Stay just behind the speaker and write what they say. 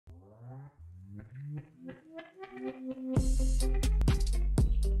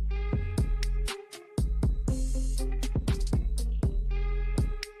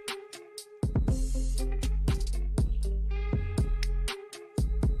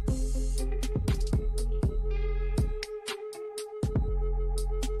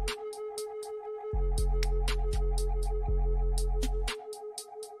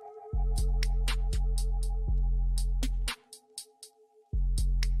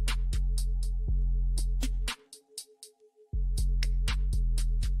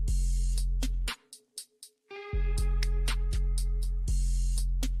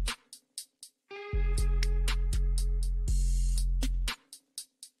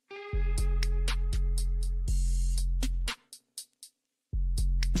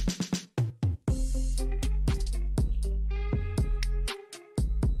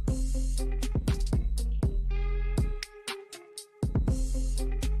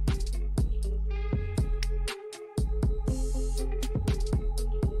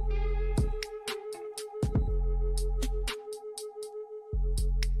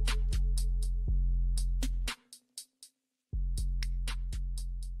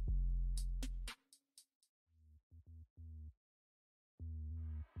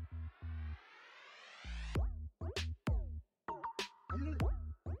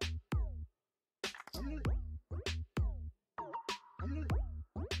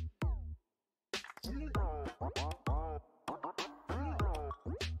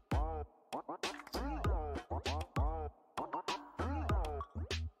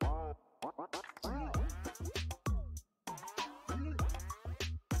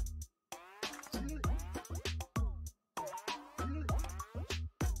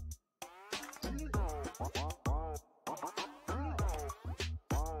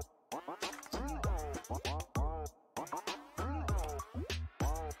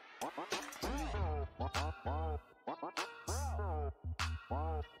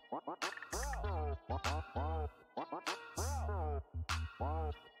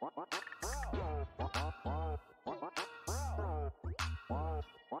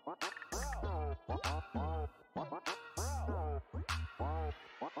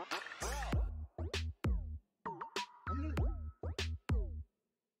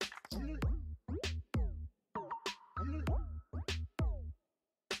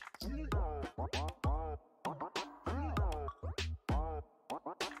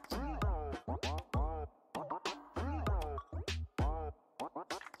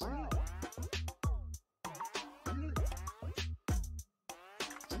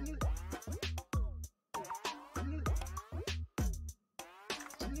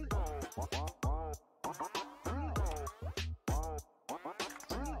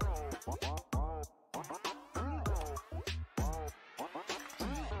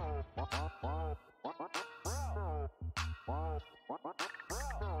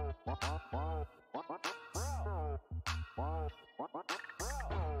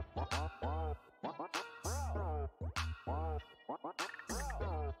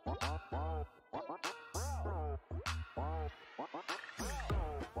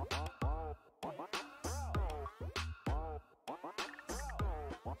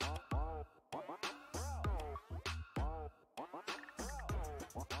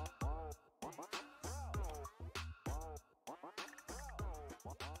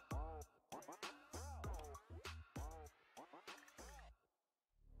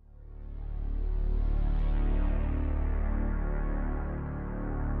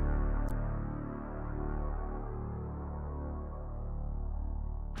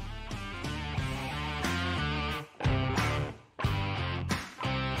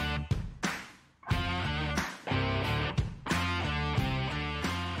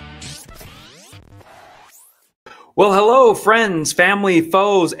Well, hello, friends, family,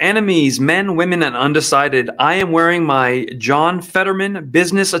 foes, enemies, men, women, and undecided. I am wearing my John Fetterman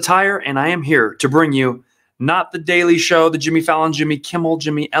business attire, and I am here to bring you not the Daily Show, the Jimmy Fallon, Jimmy Kimmel,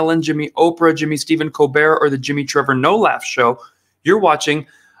 Jimmy Ellen, Jimmy Oprah, Jimmy Stephen Colbert, or the Jimmy Trevor No Laugh Show. You're watching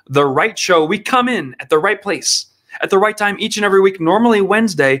The Right Show. We come in at the right place, at the right time each and every week, normally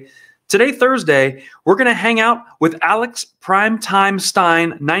Wednesday. Today, Thursday, we're going to hang out with Alex Primetime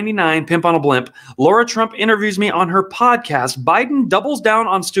Stein, 99, Pimp on a Blimp. Lara Trump interviews me on her podcast. Biden doubles down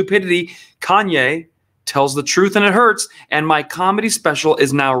on stupidity. Kanye tells the truth and it hurts. And my comedy special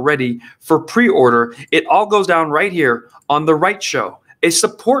is now ready for pre-order. It all goes down right here on The Right Show, a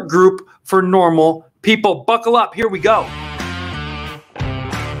support group for normal people. Buckle up. Here we go.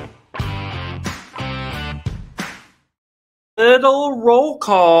 Little roll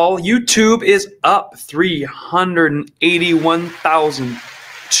call. YouTube is up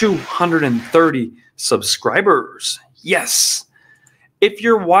 381,230 subscribers. Yes. If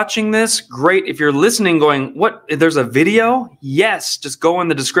you're watching this, great. If you're listening going, what? There's a video? Yes. Just go in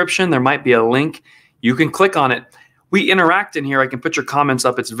the description. There might be a link. You can click on it. We interact in here. I can put your comments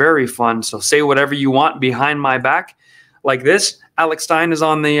up. It's very fun. So say whatever you want behind my back like this. Alex Stein is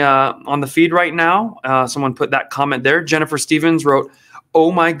on the feed right now. Someone put that comment there. Jennifer Stevens wrote,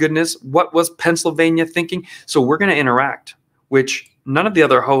 "Oh my goodness, what was Pennsylvania thinking?" So we're going to interact, which none of the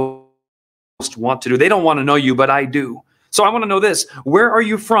other hosts want to do. They don't want to know you, but I do. So I want to know this. Where are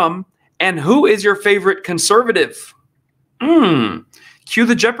you from, and who is your favorite conservative? Cue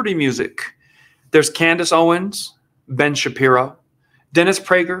the Jeopardy music. There's Candace Owens, Ben Shapiro, Dennis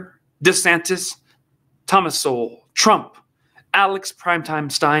Prager, DeSantis, Thomas Sowell, Trump, Alex Primetime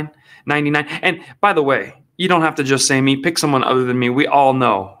Stein, 99. And by the way, you don't have to just say me. Pick someone other than me. We all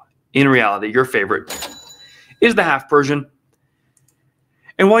know, in reality, your favorite is the half Persian.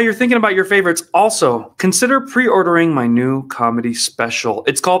 And while you're thinking about your favorites, also consider pre-ordering my new comedy special.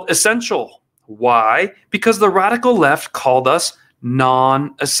 It's called Essential. Why? Because the radical left called us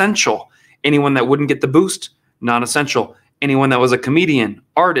non-essential. Anyone that wouldn't get the boost, non-essential. Anyone that was a comedian,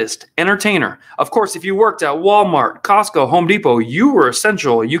 artist, entertainer. Of course, if you worked at Walmart, Costco, Home Depot, you were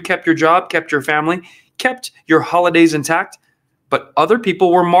essential. You kept your job, kept your family, kept your holidays intact. But other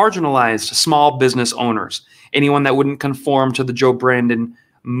people were marginalized, small business owners. Anyone that wouldn't conform to the Joe Brandon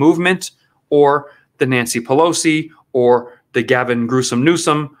movement or the Nancy Pelosi or the Gavin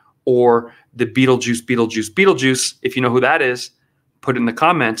Newsom or the Beetlejuice. If you know who that is, put in the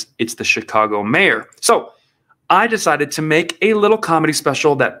comments. It's the Chicago mayor. So I decided to make a little comedy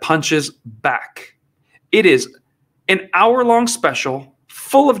special that punches back. It is an hour-long special,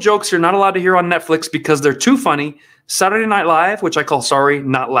 full of jokes you're not allowed to hear on Netflix because they're too funny. Saturday Night Live, which I call Sorry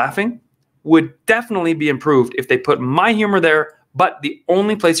Not Laughing, would definitely be improved if they put my humor there, but the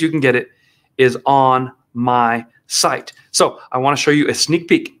only place you can get it is on my site. So I want to show you a sneak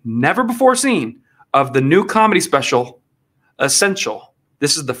peek, never before seen, of the new comedy special, Essential.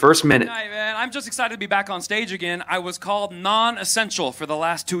 This is the first minute. Hi, man. I'm just excited to be back on stage again. I was called non-essential for the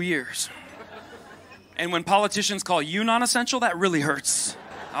last 2 years. And when politicians call you non-essential, that really hurts.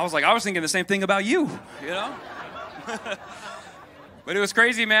 I was thinking the same thing about you, you know? But it was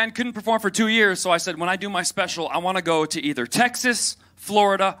crazy, man. Couldn't perform for 2 years, so I said, when I do my special, I want to go to either Texas,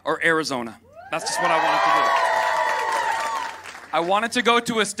 Florida, or Arizona. That's just what I wanted to do. I wanted to go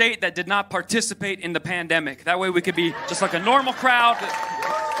to a state that did not participate in the pandemic. That way we could be just like a normal crowd.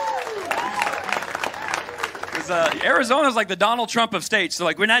 Arizona's like the Donald Trump of states. So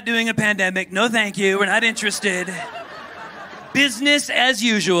like, we're not doing a pandemic. No, thank you. We're not interested. Business as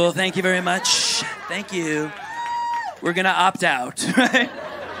usual. Thank you very much. Thank you. We're going to opt out. Right?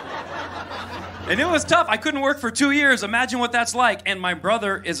 And it was tough. I couldn't work for 2 years. Imagine what that's like. And my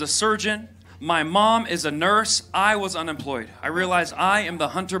brother is a surgeon. My mom is a nurse. I was unemployed. I realized I am the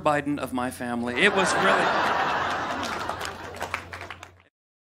Hunter Biden of my family. It was really...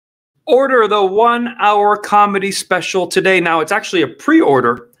 Order the 1 hour comedy special today. Now, it's actually a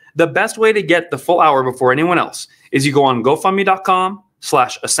pre-order. The best way to get the full hour before anyone else is you go on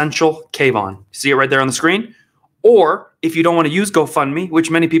GoFundMe.com/Essential Kvon. See it right there on the screen? Or if you don't want to use GoFundMe, which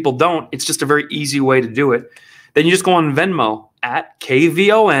many people don't, it's just a very easy way to do it. Then you just go on Venmo at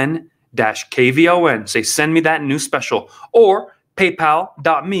KVON-KVON. Say, send me that new special. Or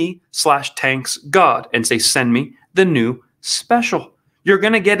PayPal.me/TanksGod and say, send me the new special. You're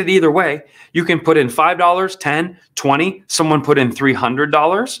going to get it either way. You can put in $5, $10, $20. Someone put in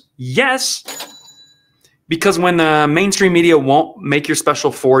 $300. Yes. Because when the mainstream media won't make your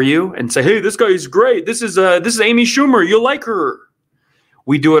special for you and say, hey, this guy is great. This is Amy Schumer. You'll like her.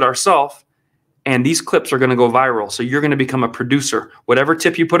 We do it ourselves. And these clips are going to go viral. So you're going to become a producer. Whatever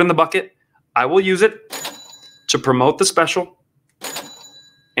tip you put in the bucket, I will use it to promote the special.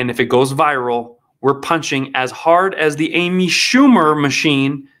 And if it goes viral, we're punching as hard as the Amy Schumer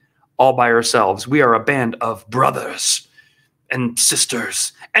machine all by ourselves. We are a band of brothers and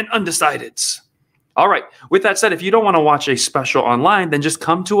sisters and undecideds. All right. With that said, if you don't want to watch a special online, then just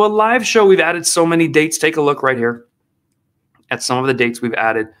come to a live show. We've added so many dates. Take a look right here at some of the dates we've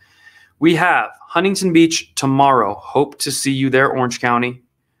added. We have Huntington Beach tomorrow. Hope to see you there, Orange County.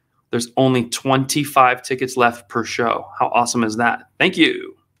 There's only 25 tickets left per show. How awesome is that? Thank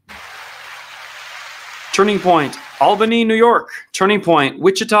you. Turning Point, Albany, New York. Turning Point,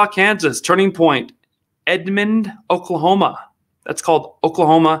 Wichita, Kansas. Turning Point, Edmond, Oklahoma. That's called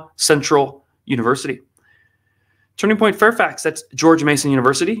Oklahoma Central University. Turning Point, Fairfax. That's George Mason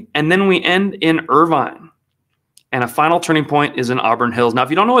University. And then we end in Irvine. And a final turning point is in Auburn Hills. Now, if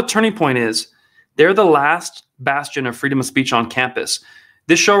you don't know what Turning Point is, they're the last bastion of freedom of speech on campus.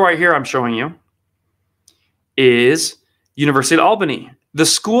 This show right here I'm showing you is University of Albany. The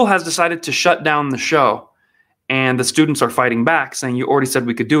school has decided to shut down the show, and the students are fighting back, saying you already said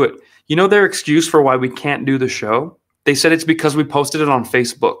we could do it. You know their excuse for why we can't do the show? They said it's because we posted it on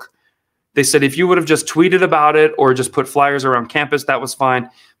Facebook. They said if you would have just tweeted about it or just put flyers around campus, that was fine.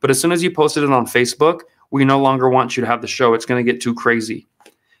 But as soon as you posted it on Facebook, we no longer want you to have the show. It's going to get too crazy.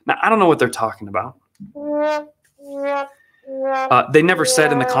 Now, I don't know what they're talking about. They never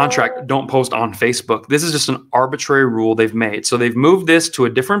said in the contract, don't post on Facebook. This is just an arbitrary rule they've made. So they've moved this to a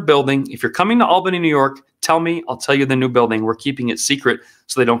different building. If you're coming to Albany, New York, tell me. I'll tell you the new building. We're keeping it secret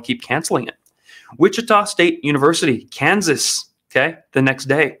so they don't keep canceling it. Wichita State University, Kansas, okay, the next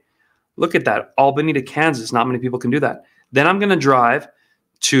day. Look at that, Albany to Kansas. Not many people can do that. Then I'm going to drive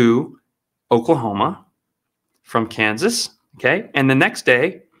to Oklahoma from Kansas, okay? And the next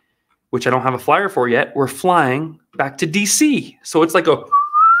day, which I don't have a flyer for yet, we're flying back to DC. So it's like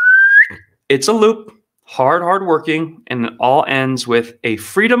it's a loop, hard working, and it all ends with a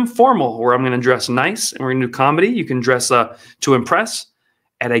freedom formal where I'm going to dress nice and we're going to do comedy. You can dress to impress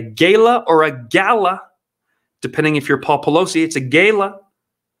at a gala or a gala, depending if you're Paul Pelosi, it's a gala.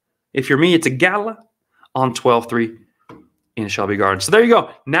 If you're me, it's a gala on 12/3 in Shelby Gardens. So there you go.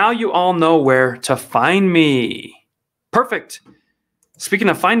 Now you all know where to find me. Perfect. Speaking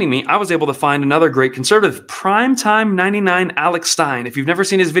of finding me, I was able to find another great conservative, Primetime 99 Alex Stein. If you've never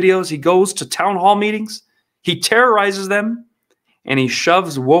seen his videos, he goes to town hall meetings, he terrorizes them, and he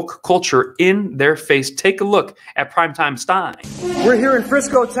shoves woke culture in their face. Take a look at Primetime Stein. We're here in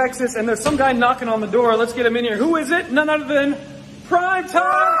Frisco, Texas, and there's some guy knocking on the door. Let's get him in here. Who is it? None other than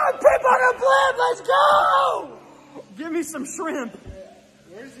Primetime. People to blend, let's go! Give me some shrimp.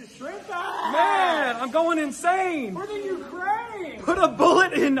 Man, I'm going insane. We're the Ukraine. Put a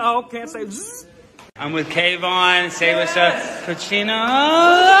bullet in. Oh, can't say. I'm with Kvon. Say what's up, Pacino.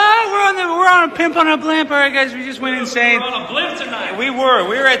 Oh, we're on a pimp on a blimp. All right, guys, we just went insane. We're on a blimp tonight. We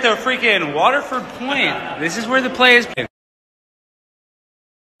were at the freaking Waterford Point. This is where the play is.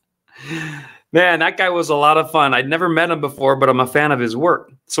 Man, that guy was a lot of fun. I'd never met him before, but I'm a fan of his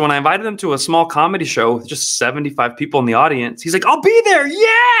work. So when I invited him to a small comedy show with just 75 people in the audience, he's like, I'll be there.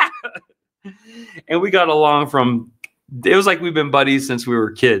 Yeah. And we got along it was like we've been buddies since we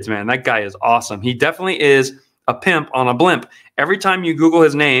were kids, man. That guy is awesome. He definitely is a pimp on a blimp. Every time you Google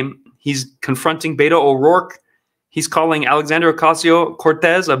his name, he's confronting Beto O'Rourke. He's calling Alexandria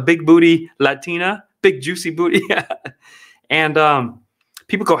Ocasio-Cortez a big booty Latina, big juicy booty. And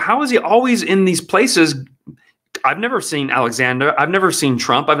people go, how is he always in these places? I've never seen Alexander. I've never seen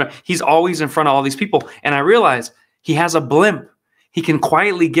Trump. He's always in front of all these people. And I realize he has a blimp. He can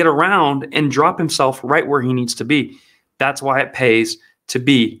quietly get around and drop himself right where he needs to be. That's why it pays to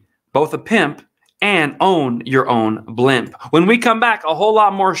be both a pimp and own your own blimp. When we come back, a whole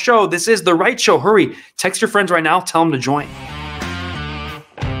lot more show. This is The Right Show. Hurry. Text your friends right now. Tell them to join.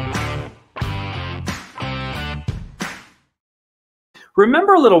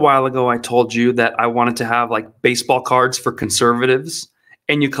 Remember a little while ago I told you that I wanted to have like baseball cards for conservatives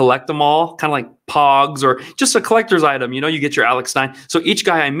and you collect them all, kind of like Pogs or just a collector's item. You know, you get your Alex Stein. So each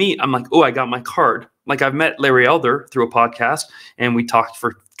guy I meet, I'm like, oh, I got my card. Like I've met Larry Elder through a podcast and we talked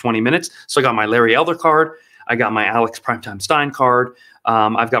for 20 minutes. So I got my Larry Elder card. I got my Alex Primetime Stein card.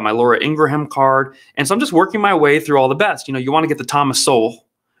 I've got my Laura Ingraham card. And so I'm just working my way through all the best. You know, you want to get the Thomas Sowell.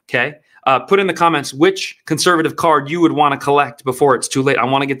 Okay. Put in the comments which conservative card you would want to collect before it's too late. I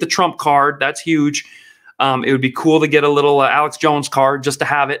want to get the Trump card. That's huge. It would be cool to get a little Alex Jones card just to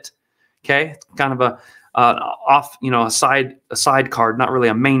have it. Okay. Kind of a side card, not really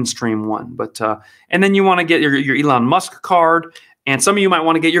a mainstream one, but, and then you want to get your Elon Musk card, and some of you might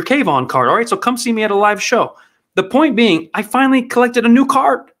want to get your Kvon card. All right. So come see me at a live show. The point being, I finally collected a new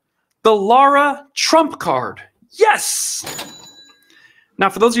card, the Lara Trump card. Yes. Now,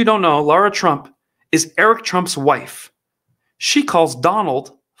 for those of you who don't know, Lara Trump is Eric Trump's wife. She calls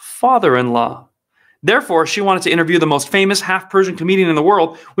Donald father-in-law. Therefore, she wanted to interview the most famous half-Persian comedian in the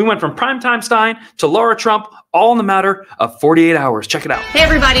world. We went from Primetime Stein to Lara Trump, all in the matter of 48 hours. Check it out. Hey,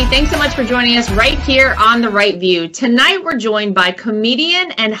 everybody. Thanks so much for joining us right here on The Right View. Tonight, we're joined by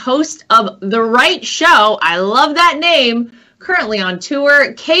comedian and host of The Right Show. I love that name. Currently on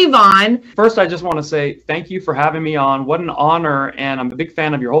tour, Kvon. First, I just want to say thank you for having me on. What an honor, and I'm a big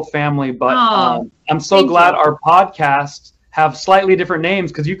fan of your whole family, but I'm so glad our podcasts have slightly different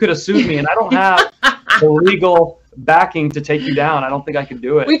names because you could have sued me, and I don't have the legal backing to take you down. I don't think I could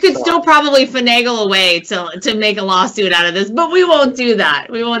do it. We could still probably finagle a way to make a lawsuit out of this, but we won't do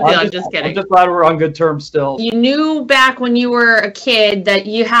that. We won't do it. I'm just kidding. I'm just glad we're on good terms still. You knew back when you were a kid that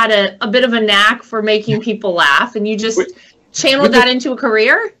you had a bit of a knack for making people laugh, and you just channeled that into a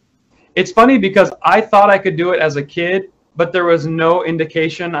career? It's funny because I thought I could do it as a kid, but there was no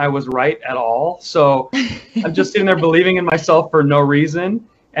indication I was right at all. So I'm just sitting there believing in myself for no reason.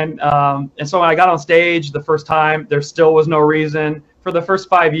 And so when I got on stage the first time, there still was no reason. For the first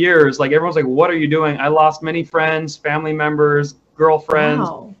 5 years, like everyone's like, what are you doing? I lost many friends, family members, girlfriends.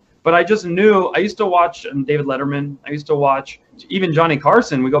 Wow. But I just knew. I used to watch David Letterman. I used to watch even Johnny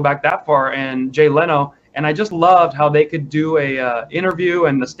Carson. We go back that far, and Jay Leno. And I just loved how they could do a interview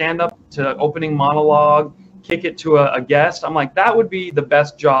and the stand-up to opening monologue, kick it to a guest. I'm like, that would be the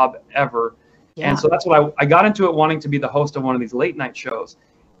best job ever. Yeah. And so that's what I got into it, wanting to be the host of one of these late night shows.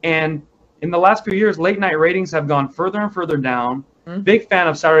 And in the last few years, late night ratings have gone further and further down. Mm-hmm. Big fan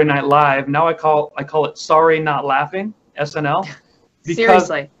of Saturday Night Live. Now I call it Sorry Not Laughing, SNL. Because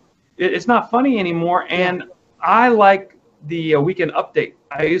seriously, it's not funny anymore. And I like the Weekend Update.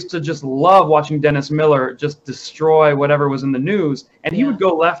 I used to just love watching Dennis Miller just destroy whatever was in the news, and he would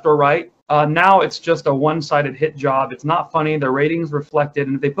go left or right. Now it's just a one-sided hit job. It's not funny. The ratings reflected,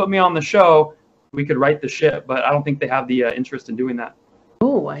 and if they put me on the show, we could right the ship, but I don't think they have the interest in doing that.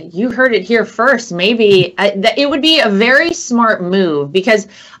 Oh, you heard it here first. Maybe it would be a very smart move, because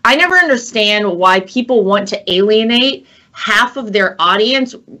I never understand why people want to alienate half of their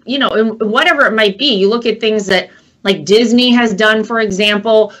audience, you know, whatever it might be. You look at things that like Disney has done, for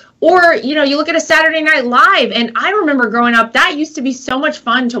example, or, you know, you look at a Saturday Night Live, and I remember growing up, that used to be so much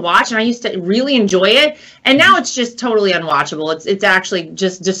fun to watch, and I used to really enjoy it, and now it's just totally unwatchable. It's actually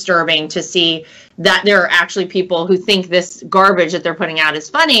just disturbing to see that there are actually people who think this garbage that they're putting out is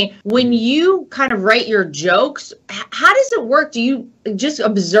funny. When you kind of write your jokes, how does it work? Do you just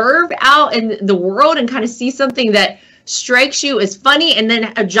observe out in the world and kind of see something that strikes you as funny and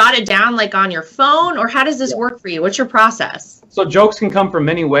then jot it down like on your phone? Or how does this work for you? What's your process? So jokes can come from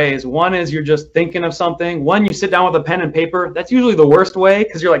many ways. One is you're just thinking of something. One, you sit down with a pen and paper. That's usually the worst way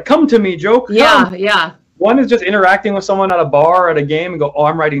because you're like, come to me, joke. Yeah, yeah. One is just interacting with someone at a bar or at a game and go, oh,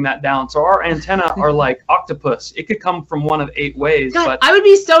 I'm writing that down. So our antenna are like octopus. It could come from one of 8 ways. God, but I would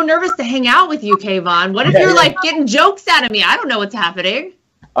be so nervous to hang out with you, Kvon. What if you're like getting jokes out of me? I don't know what's happening.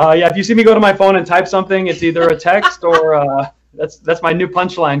 Yeah, if you see me go to my phone and type something, it's either a text or that's my new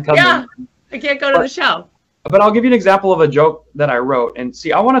punchline coming. Yeah, I can't go to the show. But I'll give you an example of a joke that I wrote. And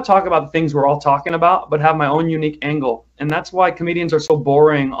see, I want to talk about the things we're all talking about, but have my own unique angle. And that's why comedians are so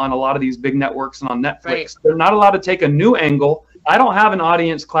boring on a lot of these big networks and on Netflix. Right. They're not allowed to take a new angle. I don't have an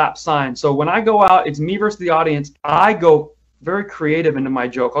audience clap sign. So when I go out, it's me versus the audience. I go very creative into my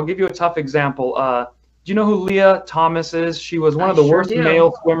joke. I'll give you a tough example. Do you know who Leah Thomas is? She was one of the worst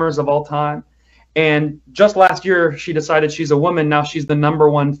male swimmers of all time. And just last year, she decided she's a woman. Now she's the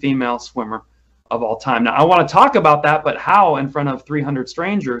 #1 female swimmer of all time. Now, I want to talk about that, but how in front of 300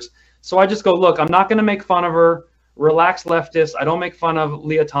 strangers? So I just go, look, I'm not going to make fun of her. Relax, leftist. I don't make fun of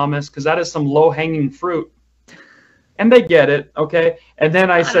Leah Thomas because that is some low-hanging fruit. And they get it, okay? And then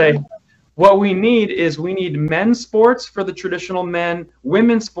I say, what we need men's sports for the traditional men,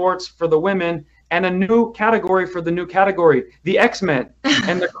 women's sports for the women, and a new category for the new category, the X-Men.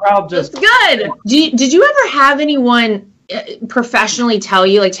 And the crowd just... That's good. Did you ever have anyone professionally tell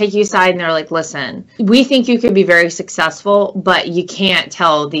you, like take you aside and they're like, listen, we think you could be very successful, but you can't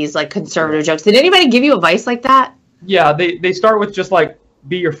tell these like conservative jokes? Did anybody give you advice like that? Yeah, they start with just like,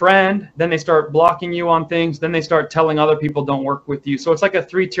 be your friend. Then they start blocking you on things. Then they start telling other people don't work with you. So it's like a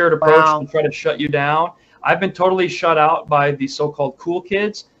 3-tiered approach to try to shut you down. I've been totally shut out by the so-called cool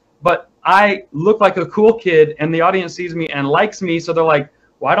kids, but I look like a cool kid and the audience sees me and likes me. So they're like,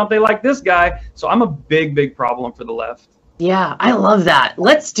 why don't they like this guy? So I'm a big, big problem for the left. Yeah, I love that.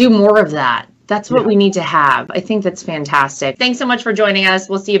 Let's do more of that. That's what we need to have. I think that's fantastic. Thanks so much for joining us.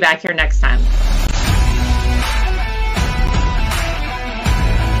 We'll see you back here next time.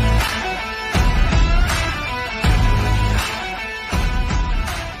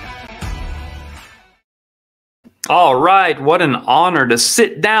 All right, what an honor to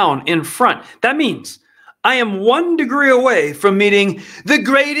sit down in front. That means I am 1 degree away from meeting the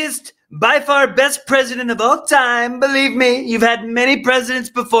greatest, by far best president of all time. Believe me, you've had many presidents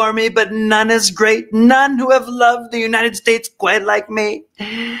before me, but none as great, none who have loved the United States quite like me.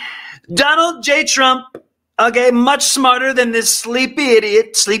 Donald J. Trump, okay, much smarter than this sleepy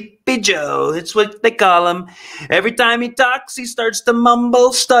idiot, Sleepy Joe. It's what they call him. Every time he talks, he starts to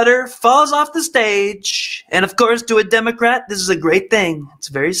mumble, stutter, falls off the stage. And of course, to a Democrat, this is a great thing. It's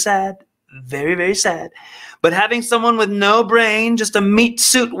very sad. Very, very sad. But having someone with no brain, just a meat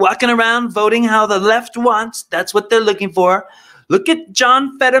suit walking around voting how the left wants, that's what they're looking for. Look at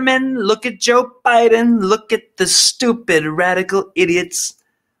John Fetterman. Look at Joe Biden. Look at the stupid radical idiots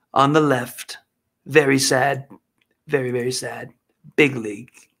on the left. Very sad. Very, very sad. Big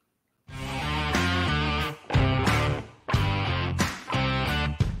league.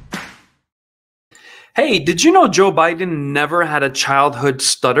 Hey, did you know Joe Biden never had a childhood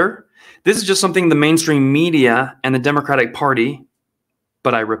stutter? This is just something the mainstream media and the Democratic Party,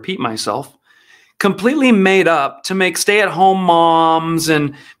 but I repeat myself, completely made up to make stay-at-home moms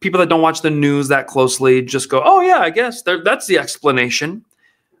and people that don't watch the news that closely just go, oh yeah, I guess that's the explanation.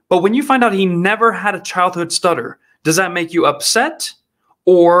 But when you find out he never had a childhood stutter, does that make you upset?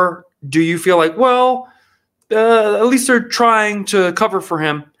 Or do you feel like, well, at least they're trying to cover for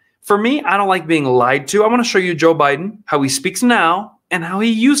him? For me, I don't like being lied to. I want to show you Joe Biden, how he speaks now and how he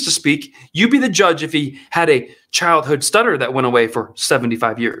used to speak. You be the judge if he had a childhood stutter that went away for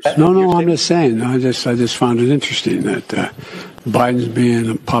 75 years. No, I'm just saying. I just found it interesting that Biden's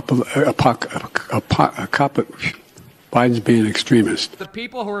being Biden's being extremist. The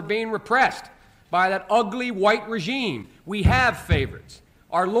people who are being repressed by that ugly white regime, we have favorites.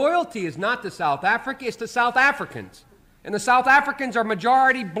 Our loyalty is not to South Africa, it's to South Africans. And the South Africans are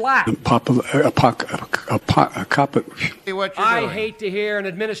majority black. I hate to hear an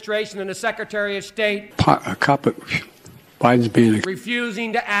administration and a Secretary of State Biden's being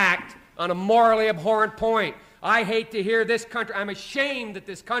refusing to act on a morally abhorrent point. I hate to hear this country. I'm ashamed that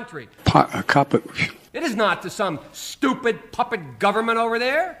this country. It is not to some stupid puppet government over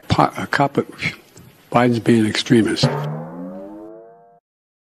there. Biden's being extremist.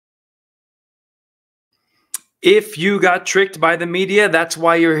 If you got tricked by the media, that's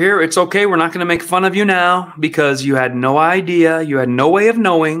why you're here. It's okay. We're not going to make fun of you now because you had no idea. You had no way of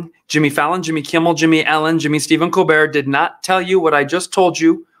knowing. Jimmy Fallon, Jimmy Kimmel, Jimmy Ellen, Jimmy Stephen Colbert did not tell you what I just told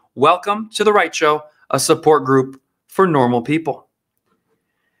you. Welcome to The Right Show, a support group for normal people.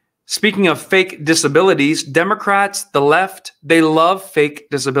 Speaking of fake disabilities, Democrats, the left, they love fake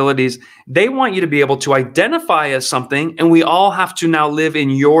disabilities. They want you to be able to identify as something, and we all have to now live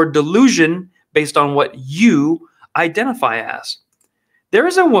in your delusion based on what you identify as. There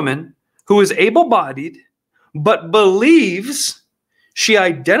is a woman who is able-bodied, but believes she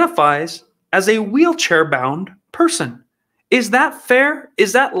identifies as a wheelchair-bound person. Is that fair?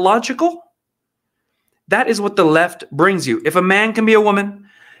 Is that logical? That is what the left brings you. If a man can be a woman,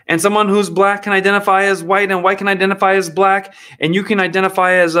 and someone who's black can identify as white, and white can identify as black, and you can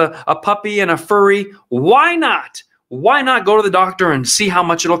identify as a puppy and a furry, why not? Why not go to the doctor and see how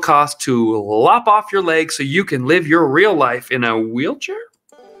much it'll cost to lop off your leg so you can live your real life in a wheelchair?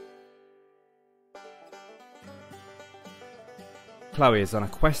 Chloe is on a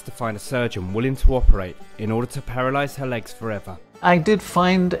quest to find a surgeon willing to operate in order to paralyze her legs forever. I did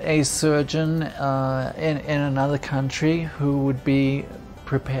find a surgeon in another country who would be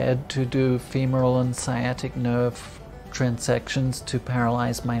prepared to do femoral and sciatic nerve transections to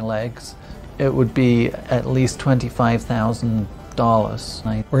paralyze my legs. It would be at least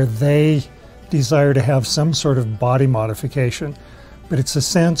 $25,000. Where they desire to have some sort of body modification, but it's a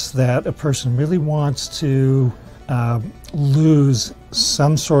sense that a person really wants to lose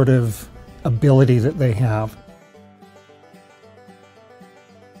some sort of ability that they have.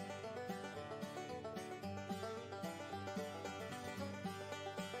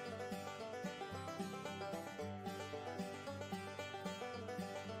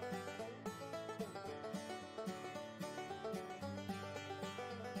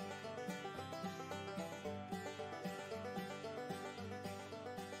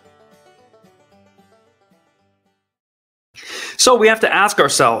 So we have to ask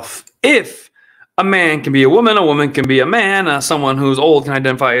ourselves, if a man can be a woman can be a man, someone who's old can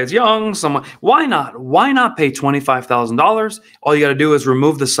identify as young, why not? Why not pay $25,000? All you got to do is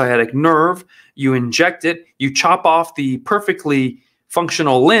remove the sciatic nerve, you inject it, you chop off the perfectly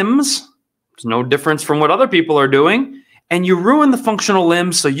functional limbs, there's no difference from what other people are doing, and you ruin the functional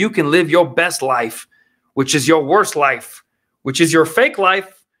limbs so you can live your best life, which is your worst life, which is your fake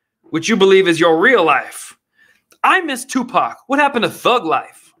life, which you believe is your real life. I miss Tupac. What happened to Thug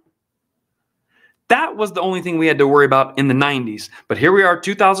Life? That was the only thing we had to worry about in the 90s. But here we are,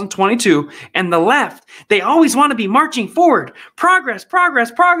 2022, and the left, they always want to be marching forward. Progress, progress,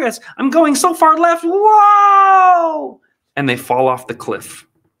 progress. I'm going so far left. Whoa! And they fall off the cliff.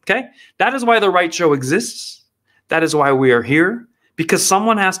 Okay? That is why the right show exists. That is why we are here. Because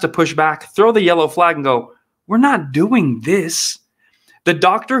someone has to push back, throw the yellow flag, and go, we're not doing this. The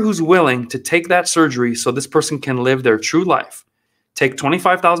doctor who's willing to take that surgery so this person can live their true life, take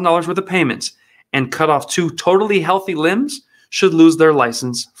 $25,000 worth of payments, and cut off 2 totally healthy limbs should lose their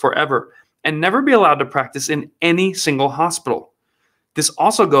license forever and never be allowed to practice in any single hospital. This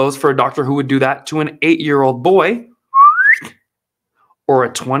also goes for a doctor who would do that to an 8-year-old boy or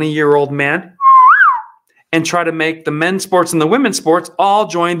a 20-year-old man and try to make the men's sports and the women's sports all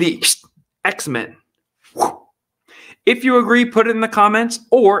join the X-Men. If you agree, put it in the comments.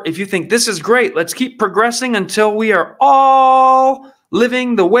 Or if you think this is great, let's keep progressing until we are all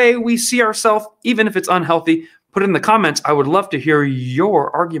living the way we see ourselves, even if it's unhealthy. Put it in the comments. I would love to hear your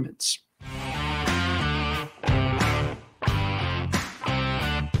arguments.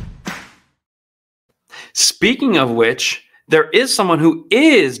 Speaking of which, there is someone who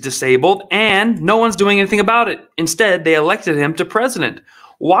is disabled and no one's doing anything about it. Instead, they elected him to president.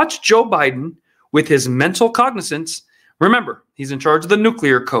 Watch Joe Biden with his mental cognizance. Remember, he's in charge of the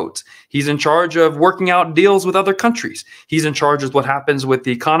nuclear codes. He's in charge of working out deals with other countries. He's in charge of what happens with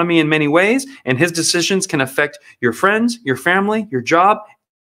the economy in many ways, and his decisions can affect your friends, your family, your job,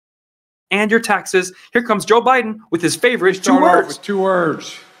 and your taxes. Here comes Joe Biden with his favorite 2 words. With 2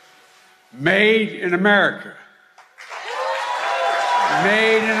 words. Made in America.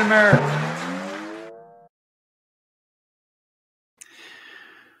 Made in America.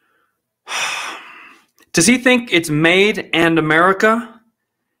 Does he think it's made and America?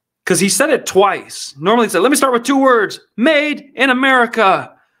 Because he said it twice. Normally he said, let me start with 2 words. Made in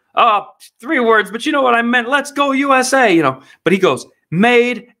America. 3 words, but you know what I meant. Let's go USA, you know. But he goes,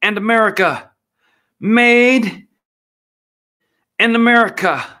 made and America. Made in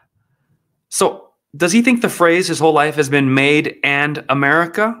America. So does he think the phrase his whole life has been made and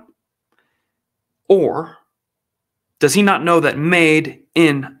America? Or does he not know that made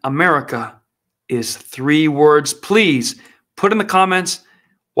in America is 3 words? Please put in the comments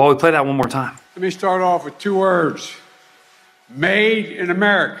while we play that one more time. Let me start off with 2 words. Made in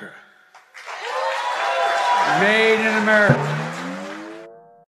America. Made in America.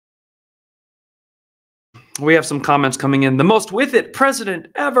 We have some comments coming in. The most with it president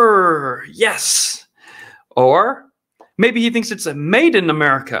ever. Yes. Or maybe he thinks it's a made in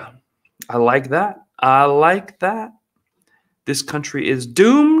America. I like that. I like that. This country is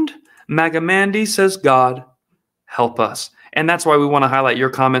doomed. MAGA Mandy says, God, help us. And that's why we want to highlight your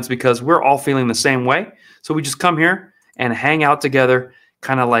comments, because we're all feeling the same way. So we just come here and hang out together,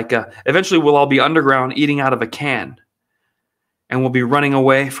 kind of like eventually we'll all be underground eating out of a can. And we'll be running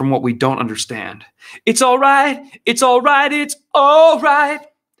away from what we don't understand. It's all right. It's all right. It's all right.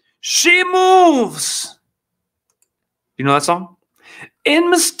 She moves. You know that song? In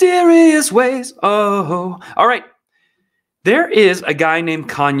mysterious ways. Oh. All right. There is a guy named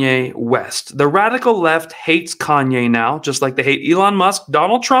Kanye West. The radical left hates Kanye now, just like they hate Elon Musk,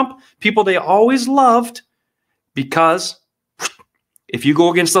 Donald Trump, people they always loved, because if you go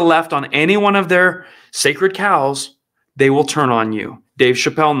against the left on any one of their sacred cows, they will turn on you. Dave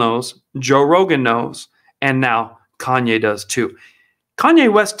Chappelle knows, Joe Rogan knows, and now Kanye does too.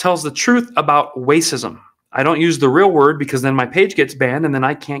 Kanye West tells the truth about racism. I don't use the real word because then my page gets banned and then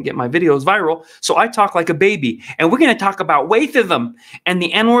I can't get my videos viral. So I talk like a baby. And we're going to talk about racism and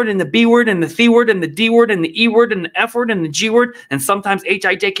the N-word and the B-word and the C-word and the D-word and the E-word and the F-word and the G-word and sometimes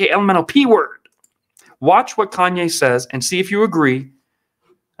H-I-J-K elemental P-word. Watch what Kanye says and see if you agree.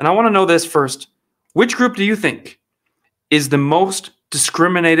 And I want to know this first. Which group do you think is the most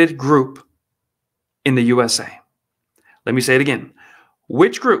discriminated group in the USA? Let me say it again.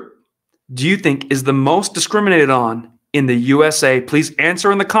 Which group do you think is the most discriminated on in the USA? Please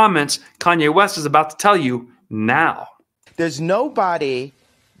answer in the comments. Kanye West is about to tell you now. There's nobody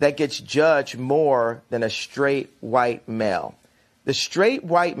that gets judged more than a straight white male. The straight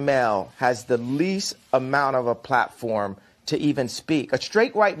white male has the least amount of a platform to even speak. A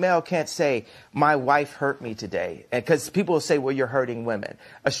straight white male can't say, my wife hurt me today, and because people will say, well, you're hurting women.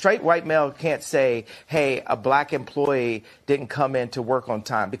 A straight white male can't say, hey, a black employee didn't come in to work on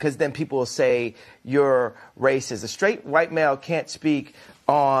time, because then people will say you're racist. A straight white male can't speak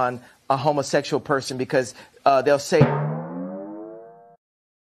on a homosexual person because they'll say.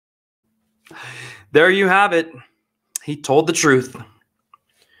 There you have it. He told the truth.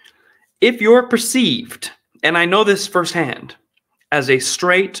 If you're perceived, and I know this firsthand, as a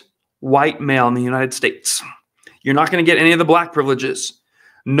straight white male in the United States, you're not going to get any of the black privileges,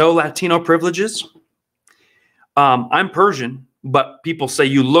 no Latino privileges. I'm Persian, but people say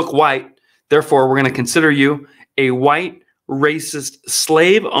you look white. Therefore, we're going to consider you a white racist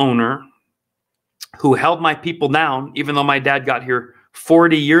slave owner who held my people down, even though my dad got here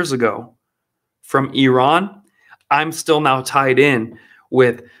 40 years ago from Iran. I'm still now tied in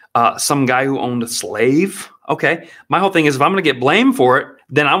with some guy who owned a slave. Okay. My whole thing is if I'm going to get blamed for it,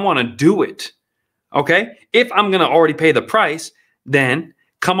 then I want to do it. Okay. If I'm going to already pay the price, then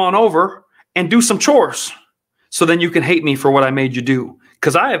come on over and do some chores. So then you can hate me for what I made you do.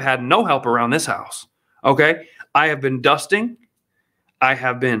 Because I have had no help around this house. Okay. I have been dusting. I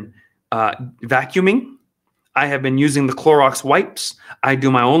have been vacuuming. I have been using the Clorox wipes. I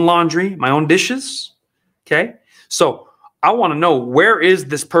do my own laundry, my own dishes. Okay. So I want to know, where is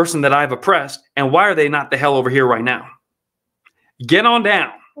this person that I've oppressed and why are they not the hell over here right now? Get on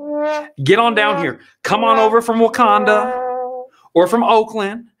down. Get on down here. Come on over from Wakanda or from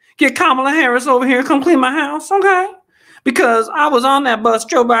Oakland. Get Kamala Harris over here. Come clean my house, okay? Because I was on that bus,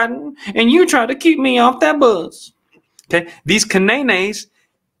 Joe Biden, and you tried to keep me off that bus. Okay? These Kananes,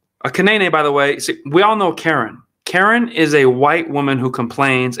 a Kanane, by the way, see, we all know Karen. Karen is a white woman who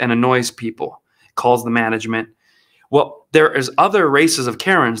complains and annoys people, calls the management. Well, there is other races of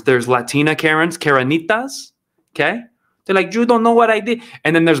Karens. There's Latina Karens, Karenitas, okay? They're like, you don't know what I did.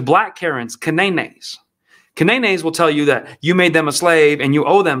 And then there's black Karens, Kananes. Kananes will tell you that you made them a slave and you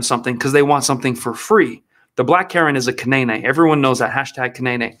owe them something because they want something for free. The black Karen is a Kanane. Everyone knows that, hashtag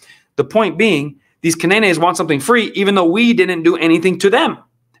Kanane. The point being, these Kananes want something free even though we didn't do anything to them.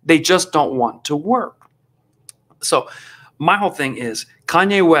 They just don't want to work. So my whole thing is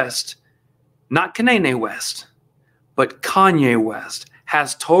Kanye West, not Kanane West, but Kanye West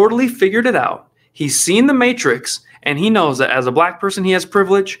has totally figured it out. He's seen the Matrix, and he knows that as a black person, he has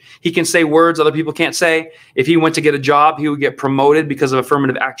privilege. He can say words other people can't say. If he went to get a job, he would get promoted because of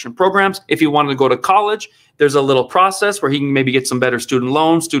affirmative action programs. If he wanted to go to college, there's a little process where he can maybe get some better student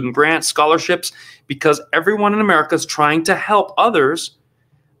loans, student grants, scholarships, because everyone in America is trying to help others,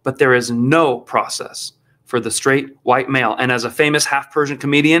 but there is no process for the straight white male. And as a famous half Persian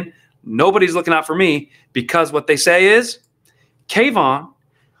comedian, nobody's looking out for me because what they say is, Kvon,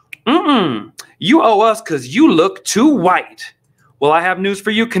 you owe us because you look too white. Well, I have news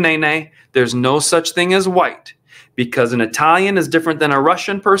for you, Kanane. There's no such thing as white Because an Italian is different than a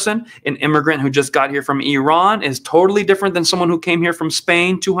Russian person. An immigrant who just got here from Iran is totally different than someone who came here from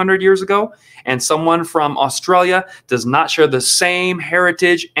Spain 200 years ago. And someone from Australia does not share the same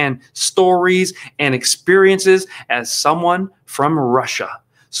heritage and stories and experiences as someone from Russia.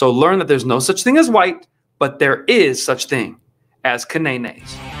 So learn that there's no such thing as white, but there is such thing as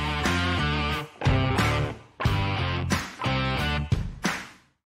Kanenes.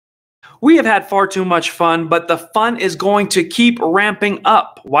 We have had far too much fun, but the fun is going to keep ramping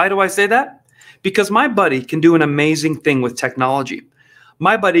up. Why do I say that? Because my buddy can do an amazing thing with technology.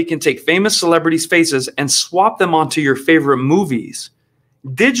 My buddy can take famous celebrities' faces and swap them onto your favorite movies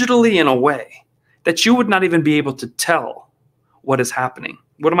digitally in a way that you would not even be able to tell what is happening.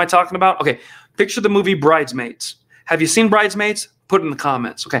 What am I talking about? Okay, picture the movie Bridesmaids. Have you seen Bridesmaids? Put it in the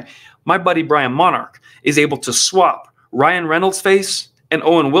comments. Okay, my buddy Brian Monarch is able to swap Ryan Reynolds' face and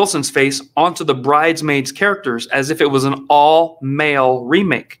Owen Wilson's face onto the Bridesmaids characters as if it was an all-male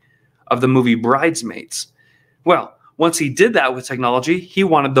remake of the movie Bridesmaids. Well, once he did that with technology, he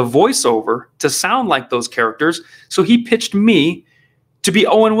wanted the voiceover to sound like those characters, so he pitched me to be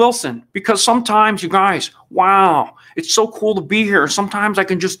Owen Wilson. Because sometimes, you guys, wow, it's so cool to be here. Sometimes I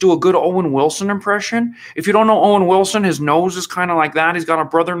can just do a good Owen Wilson impression. If you don't know Owen Wilson, his nose is kind of like that. He's got a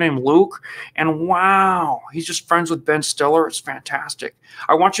brother named Luke. And wow, he's just friends with Ben Stiller. It's fantastic.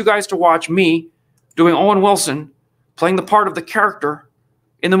 I want you guys to watch me doing Owen Wilson, playing the part of the character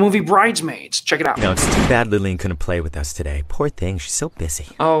in the movie Bridesmaids. Check it out. No, it's too bad Lillian couldn't play with us today. Poor thing, she's so busy.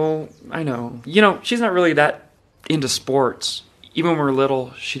 Oh, I know. You know, she's not really that into sports. Even when we were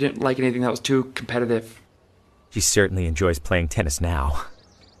little, she didn't like anything that was too competitive. She certainly enjoys playing tennis now.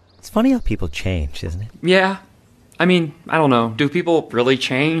 It's funny how people change, isn't it? Yeah. I mean, I don't know. Do people really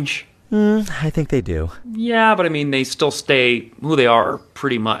change? I think they do. Yeah, but I mean, they still stay who they are,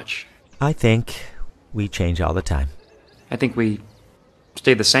 pretty much. I think we change all the time. I think we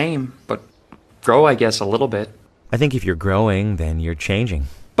stay the same, but grow, I guess, a little bit. I think if you're growing, then you're changing.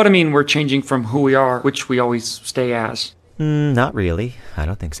 But I mean, we're changing from who we are, which we always stay as. Not really. I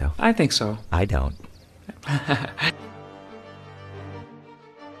don't think so. I think so. I don't.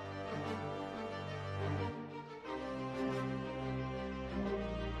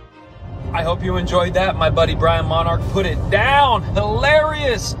 I hope you enjoyed that. My buddy Brian Monarch put it down.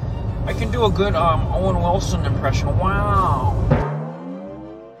 Hilarious. I can do a good Owen Wilson impression. Wow.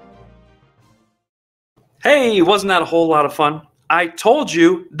 Hey, wasn't that a whole lot of fun? I told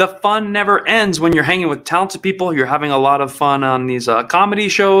you the fun never ends when you're hanging with talented people. You're having a lot of fun on these comedy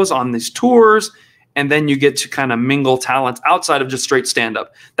shows, on these tours, and then you get to kind of mingle talents outside of just straight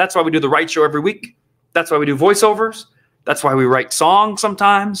stand-up. That's why we do The Right Show every week. That's why we do voiceovers. That's why we write songs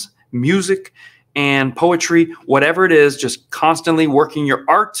sometimes, music and poetry, whatever it is, just constantly working your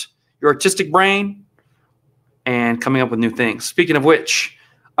art, your artistic brain, and coming up with new things. Speaking of which,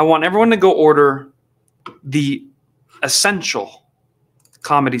 I want everyone to go order the Essential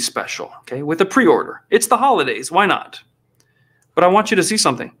Comedy Special, okay, with a pre-order. It's the holidays, why not? But I want you to see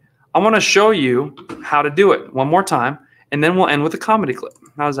something. I want to show you how to do it one more time, and then we'll end with a comedy clip.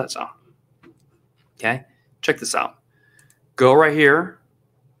 How does that sound? Okay, check this out. Go right here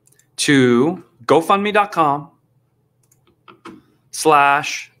to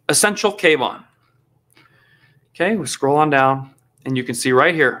GoFundMe.com/Essential Kvon. Okay, we scroll on down, and you can see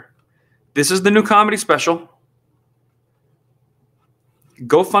right here. This is the new comedy special.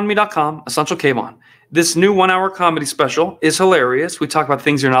 GoFundMe.com/Essential Kvon. This new 1-hour comedy special is hilarious. We talk about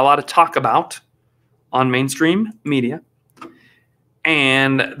things you're not allowed to talk about on mainstream media.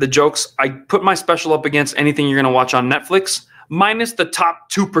 And the jokes, I put my special up against anything you're going to watch on Netflix, minus the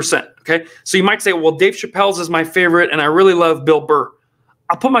top 2%. Okay, so you might say, well, Dave Chappelle's is my favorite, and I really love Bill Burr.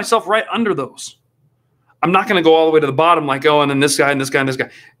 I'll put myself right under those. I'm not going to go all the way to the bottom like, oh, and then this guy and this guy and this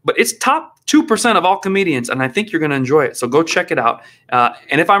guy. But it's top 2% of all comedians, and I think you're going to enjoy it. So go check it out.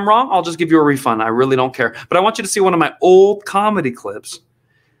 And if I'm wrong, I'll just give you a refund. I really don't care. But I want you to see one of my old comedy clips,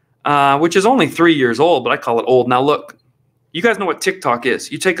 which is only 3 years old, but I call it old. Now, look, you guys know what TikTok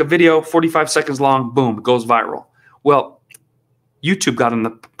is. You take a video, 45 seconds long, boom, it goes viral. Well, YouTube got in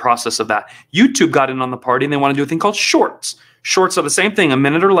the process of that. YouTube got in on the party, and they want to do a thing called shorts. Shorts are the same thing, a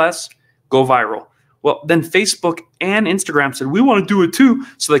minute or less, go viral. Well, then Facebook and Instagram said, we want to do it too.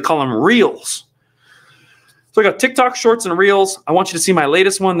 So they call them Reels. So I got TikTok, Shorts, and Reels. I want you to see my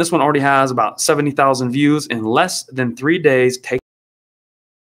latest one. This one already has about 70,000 views in less than 3 days.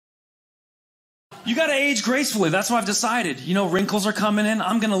 You got to age gracefully. That's what I've decided. You know, wrinkles are coming in.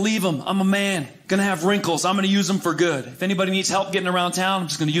 I'm going to leave them. I'm a man. Going to have wrinkles. I'm going to use them for good. If anybody needs help getting around town, I'm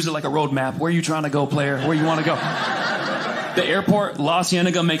just going to use it like a road map. Where are you trying to go, player? Where you want to go? The airport, La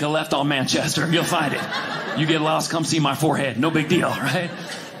Cienega, make a left on Manchester. You'll find it. You get lost, come see my forehead. No big deal, right?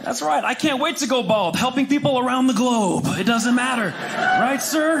 That's right. I can't wait to go bald, helping people around the globe. It doesn't matter. Right,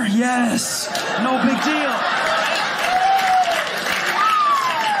 sir? Yes. No big deal.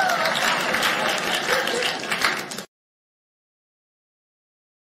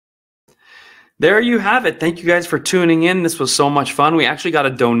 There you have it. Thank you guys for tuning in. This was so much fun. We actually got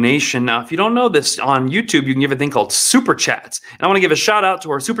a donation. Now, if you don't know this, on YouTube, you can give a thing called Super Chats. And I want to give a shout out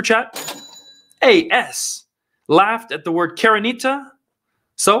to our Super Chat. AS laughed at the word Karenita.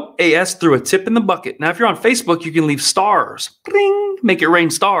 So AS threw a tip in the bucket. Now, if you're on Facebook, you can leave stars. Bling, make it rain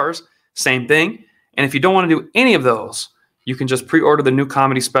stars. Same thing. And if you don't want to do any of those, you can just pre-order the new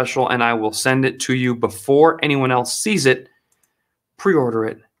comedy special and I will send it to you before anyone else sees it. Pre-order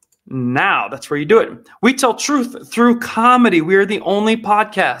it now. That's where you do it. We tell truth through comedy. We are the only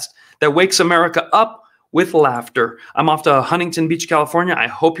podcast that wakes America up with laughter. I'm off to Huntington Beach, California. I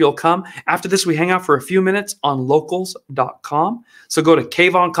hope you'll come. After this, we hang out for a few minutes on locals.com. So go to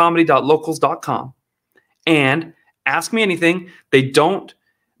kvonComedy.locals.com and ask me anything. They don't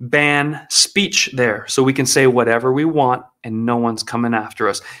ban speech there, so we can say whatever we want and no one's coming after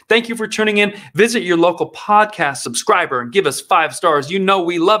us. Thank you for tuning in. Visit your local podcast subscriber and give us 5 stars. You know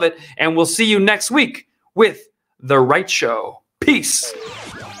we love it, and we'll see you next week with The Right Show. Peace.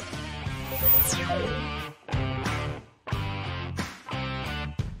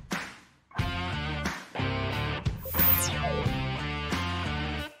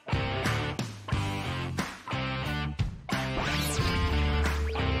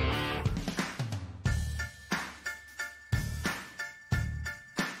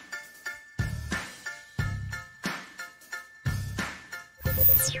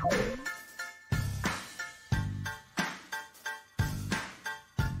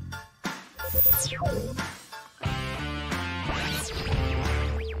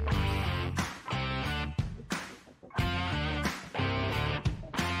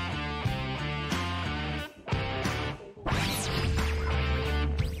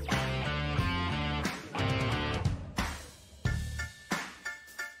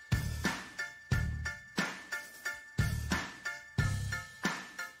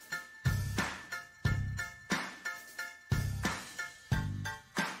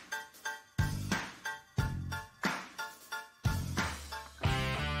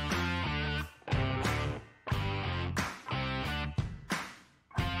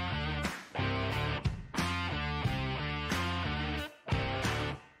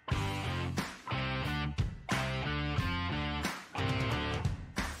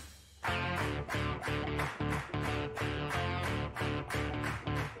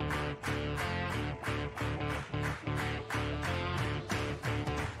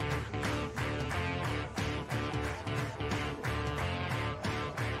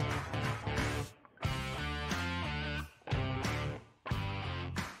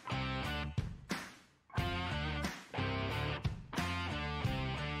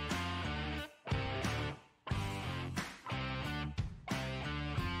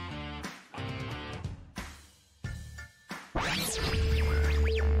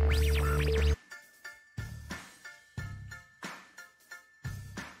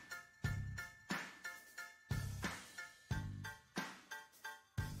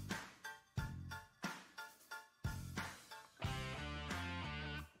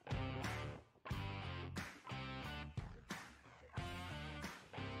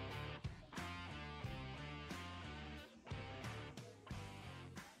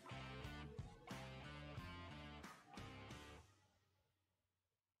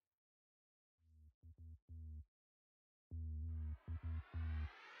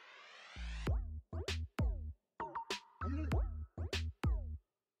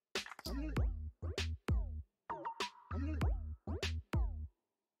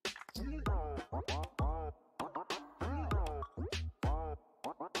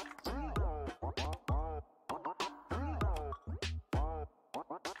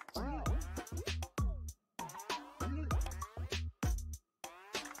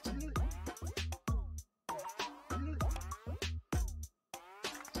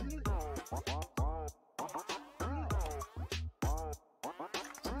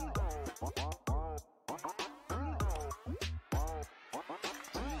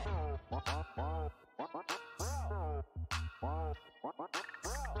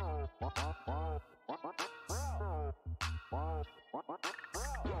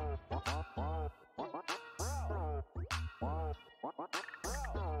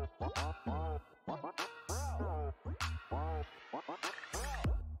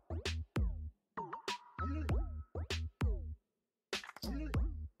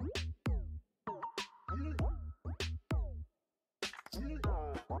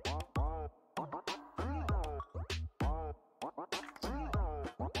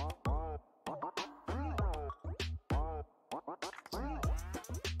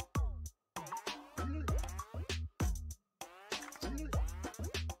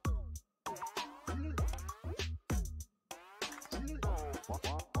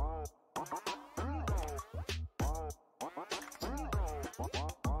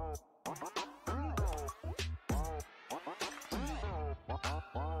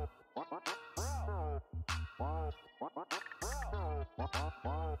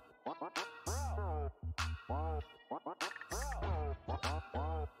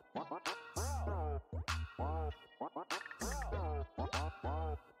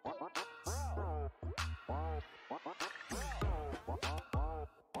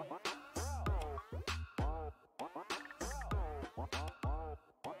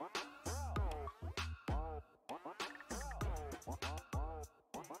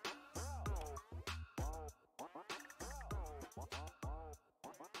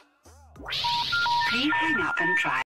 Please hang up and try.